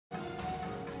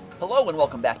Hello and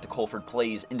welcome back to Coleford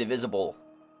Plays Indivisible.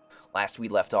 Last we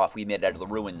left off, we made it out of the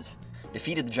ruins,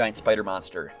 defeated the giant spider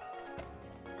monster,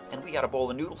 and we got a bowl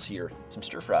of noodles here, some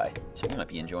stir fry, so we might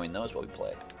be enjoying those while we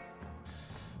play.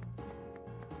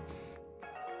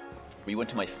 We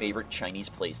went to my favorite Chinese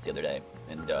place the other day,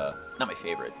 and not my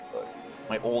favorite, but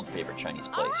my old favorite Chinese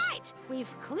place. All right,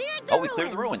 we've cleared the ruins. We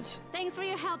cleared the ruins. Thanks for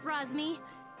your help, Razmi.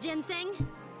 Ginseng,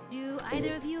 do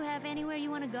either of you have anywhere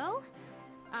you want to go?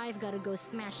 I've got to go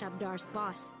smash up Dar's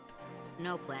boss.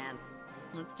 No plans.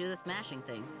 Let's do the smashing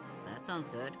thing. That sounds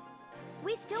good.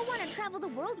 We still want to travel the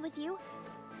world with you,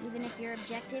 even if your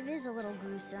objective is a little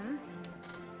gruesome.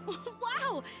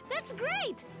 Wow, that's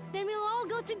great! Then we'll all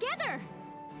go together.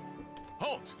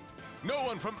 Halt! No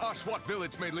one from Ashwat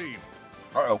village may leave.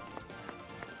 Uh-oh.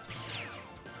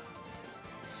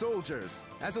 Soldiers,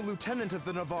 as a lieutenant of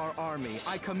the Navarre army,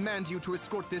 I command you to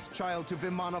escort this child to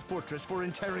Vimana Fortress for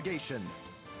interrogation.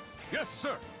 Yes,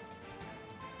 sir.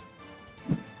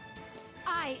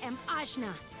 I am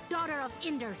Ashna, daughter of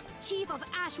Inder, chief of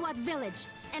Ashwat village,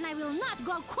 and I will not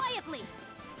go quietly.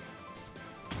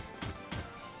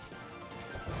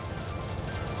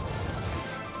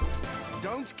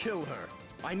 Don't kill her.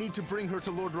 I need to bring her to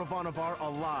Lord Ravanavar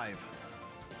alive.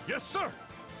 Yes, sir.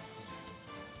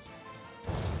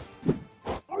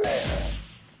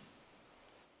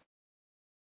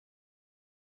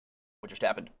 What just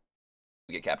happened?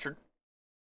 We get captured?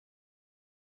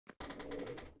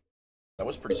 That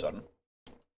was pretty sudden.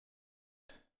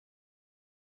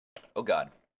 Oh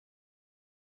god.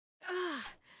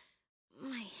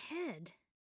 My head.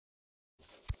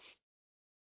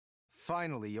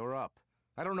 Finally, you're up.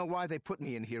 I don't know why they put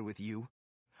me in here with you.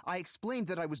 I explained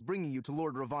that I was bringing you to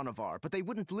Lord Ravanavar, but they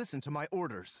wouldn't listen to my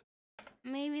orders.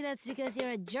 Maybe that's because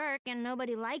you're a jerk and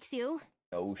nobody likes you.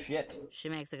 Oh shit. She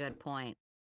makes a good point.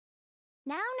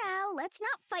 Now, let's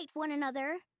not fight one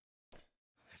another.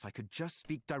 If I could just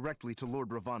speak directly to Lord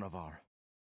Ravanavar.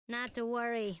 Not to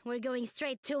worry, we're going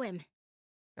straight to him.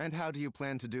 And how do you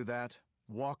plan to do that?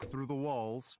 Walk through the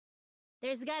walls?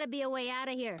 There's gotta be a way out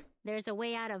of here. There's a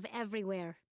way out of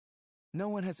everywhere. No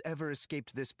one has ever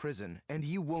escaped this prison, and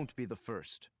you won't be the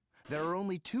first. There are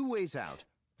only two ways out,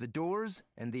 the doors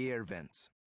and the air vents.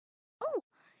 Oh,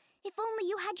 if only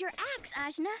you had your axe,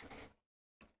 Ajna.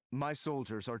 My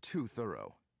soldiers are too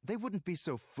thorough. They wouldn't be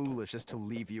so foolish as to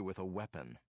leave you with a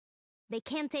weapon. They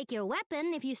can't take your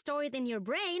weapon if you store it in your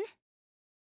brain.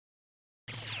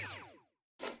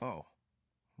 Oh,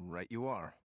 right you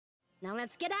are. Now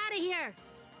let's get out of here.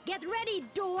 Get ready,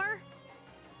 door.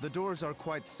 The doors are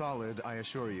quite solid, I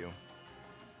assure you.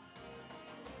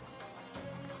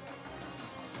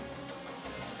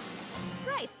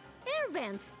 Right, air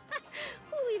vents.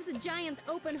 Who leaves a giant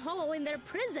open hole in their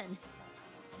prison?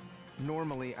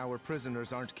 Normally, our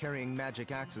prisoners aren't carrying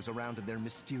magic axes around in their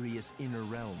mysterious inner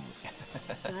realms.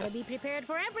 Gotta be prepared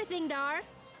for everything, Dar.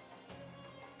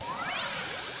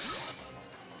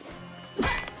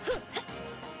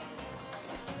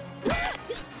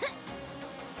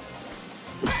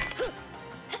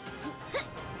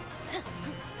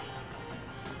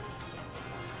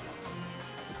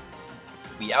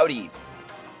 We outie.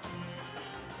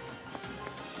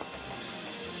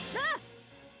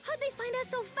 How'd they find us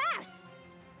so fast?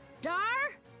 Dar?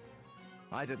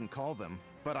 I didn't call them,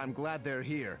 but I'm glad they're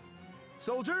here.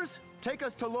 Soldiers, take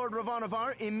us to Lord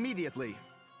Ravanavar immediately.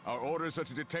 Our orders are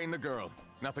to detain the girl.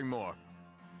 Nothing more.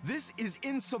 This is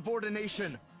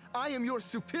insubordination. I am your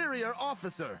superior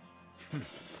officer.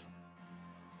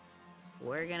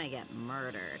 We're gonna get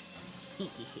murdered.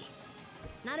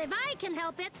 Not if I can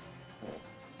help it.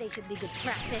 They should be good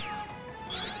practice.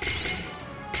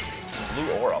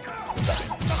 Blue aura.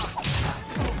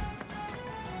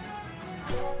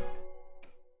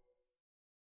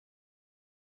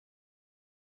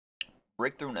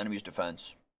 Break through an enemy's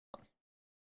defense.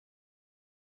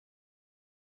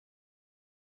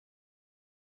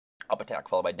 Up attack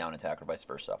followed by down attack or vice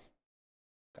versa.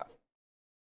 Okay.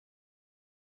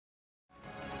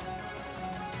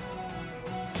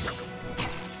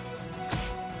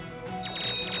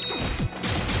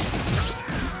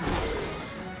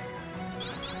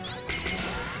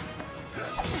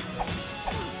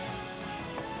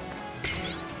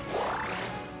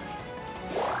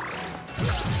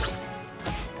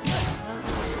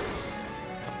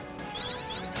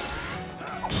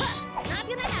 Not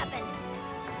gonna happen.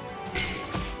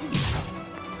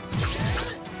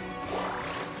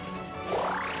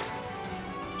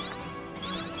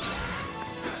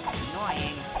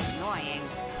 Annoying.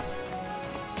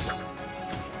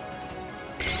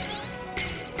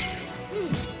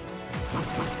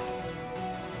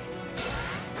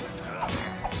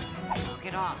 Knock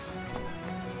it off.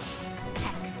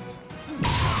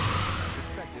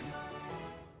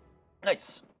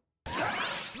 Nice.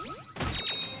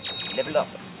 Level up.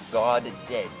 God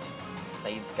dead.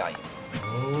 Save Gaia.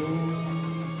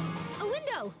 A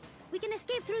window! We can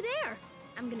escape through there!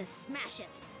 I'm gonna smash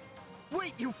it.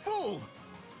 Wait, you fool!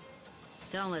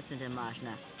 Don't listen to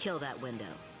Majna. Kill that window.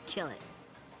 Kill it.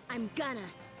 I'm gonna.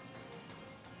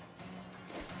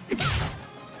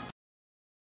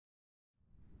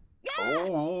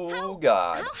 Oh,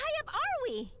 God. How high up are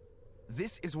we?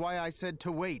 This is why I said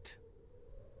to wait.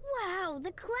 Wow,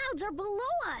 the clouds are below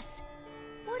us.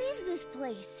 What is this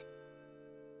place?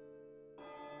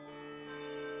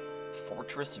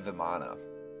 Fortress Vimana.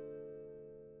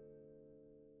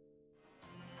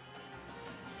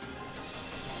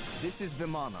 This is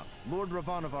Vimana, Lord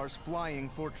Ravanavar's flying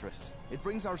fortress. It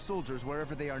brings our soldiers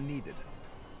wherever they are needed.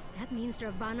 That means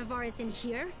Ravanavar is in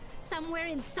here? Somewhere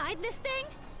inside this thing?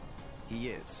 He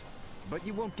is. But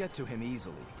you won't get to him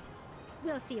easily.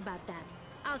 We'll see about that.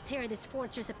 I'll tear this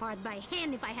fortress apart by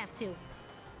hand if I have to.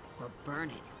 Or burn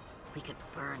it. We could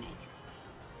burn it.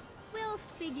 We'll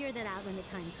figure that out when the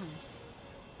time comes.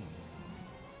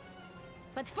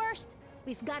 But first,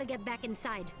 we've got to get back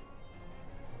inside.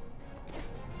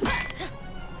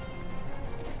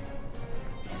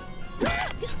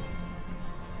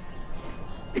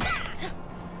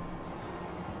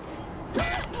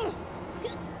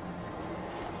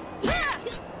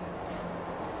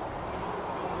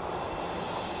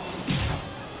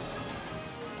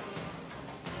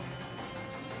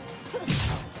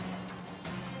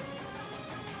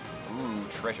 Ooh,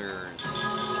 treasures.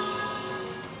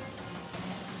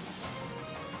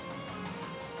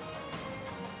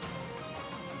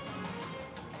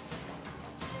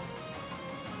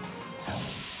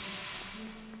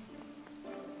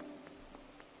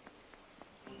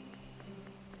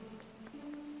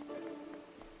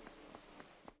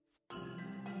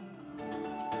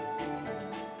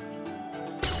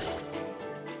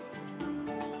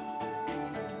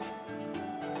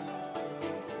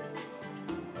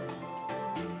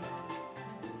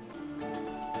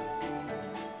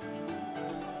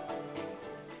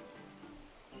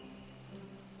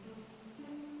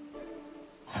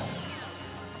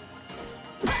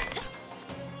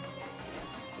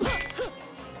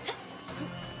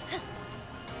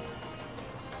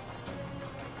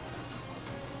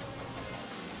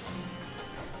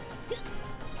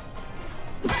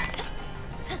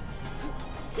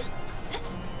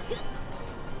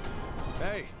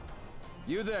 Hey,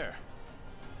 you there.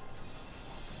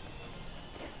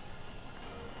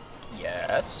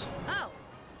 Yes. Oh,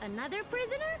 another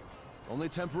prisoner? Only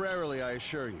temporarily, I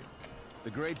assure you.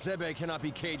 The great Zebe cannot be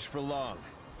caged for long.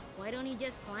 Why don't you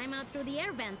just climb out through the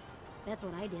air vent? That's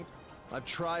what I did. I've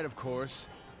tried, of course.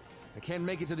 I can't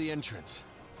make it to the entrance.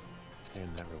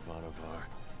 And that Ravanavar.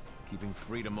 Keeping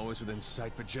freedom always within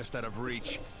sight, but just out of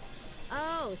reach.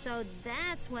 Oh, so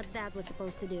that's what that was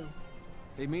supposed to do.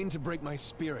 They mean to break my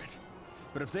spirit.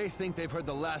 But if they think they've heard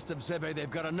the last of Zebe,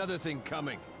 they've got another thing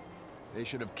coming. They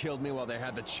should have killed me while they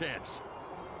had the chance.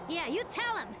 Yeah, you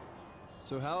tell him.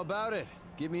 So how about it?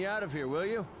 Get me out of here, will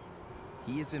you?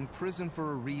 He is in prison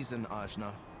for a reason,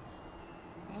 Ajna.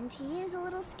 And he is a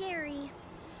little scary.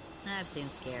 I've seen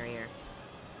scarier.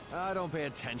 Ah, don't pay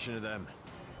attention to them.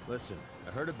 Listen,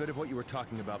 I heard a bit of what you were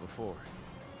talking about before.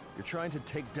 You're trying to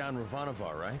take down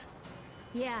Ravanavar, right?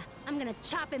 Yeah, I'm gonna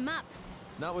chop him up.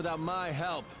 Not without my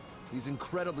help. He's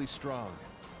incredibly strong.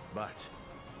 But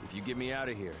if you get me out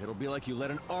of here, it'll be like you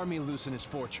let an army loose in his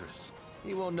fortress.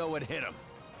 He won't know what hit him.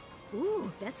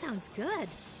 Ooh, that sounds good.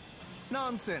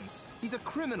 Nonsense! He's a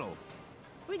criminal!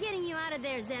 We're getting you out of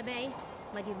there, Zebe.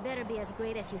 But you'd better be as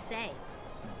great as you say.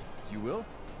 You will?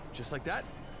 Just like that?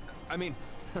 I mean,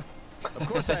 of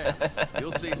course I am.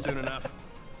 You'll see soon enough.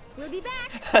 We'll be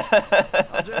back.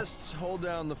 I'll just hold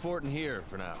down the fort in here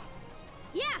for now.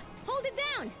 Yeah, hold it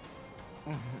down.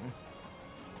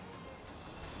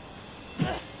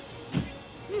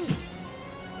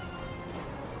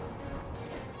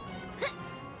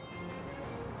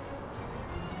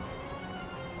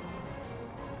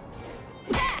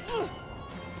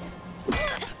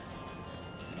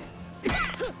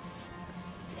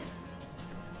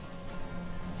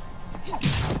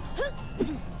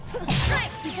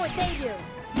 Strike before they do.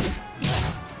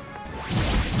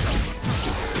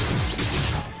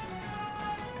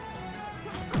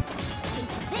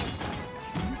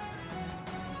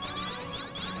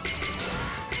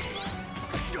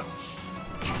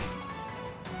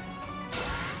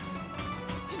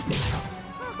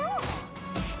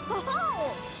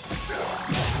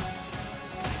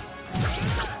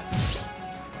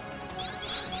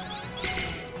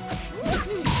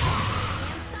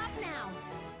 Can't stop now.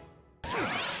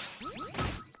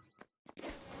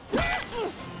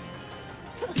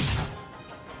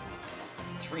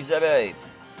 Zebe.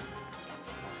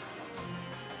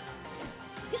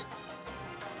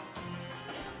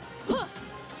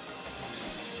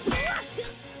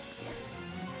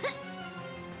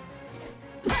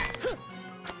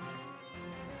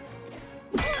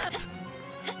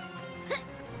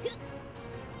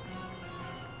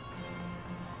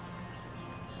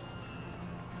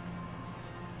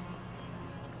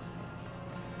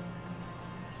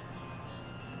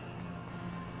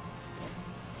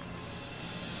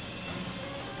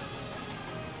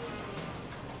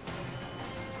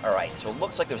 Alright, so it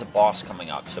looks like there's a boss coming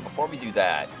up. So before we do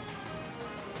that,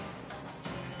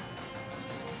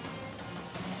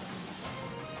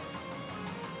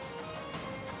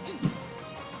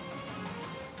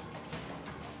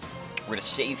 we're going to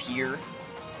save here.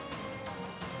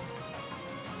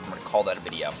 I'm going to call that a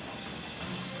video.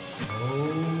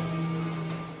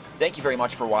 Thank you very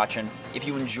much for watching. If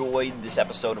you enjoyed this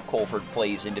episode of Coleford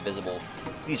Plays Indivisible,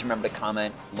 please remember to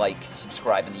comment, like,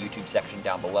 subscribe in the YouTube section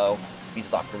down below. It means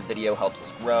a lot for the video, helps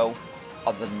us grow.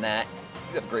 Other than that,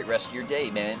 you have a great rest of your day,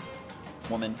 man.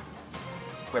 Woman,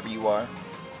 whoever you are.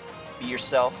 Be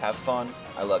yourself, have fun.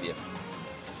 I love you.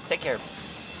 Take care.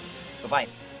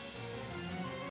 Bye-bye.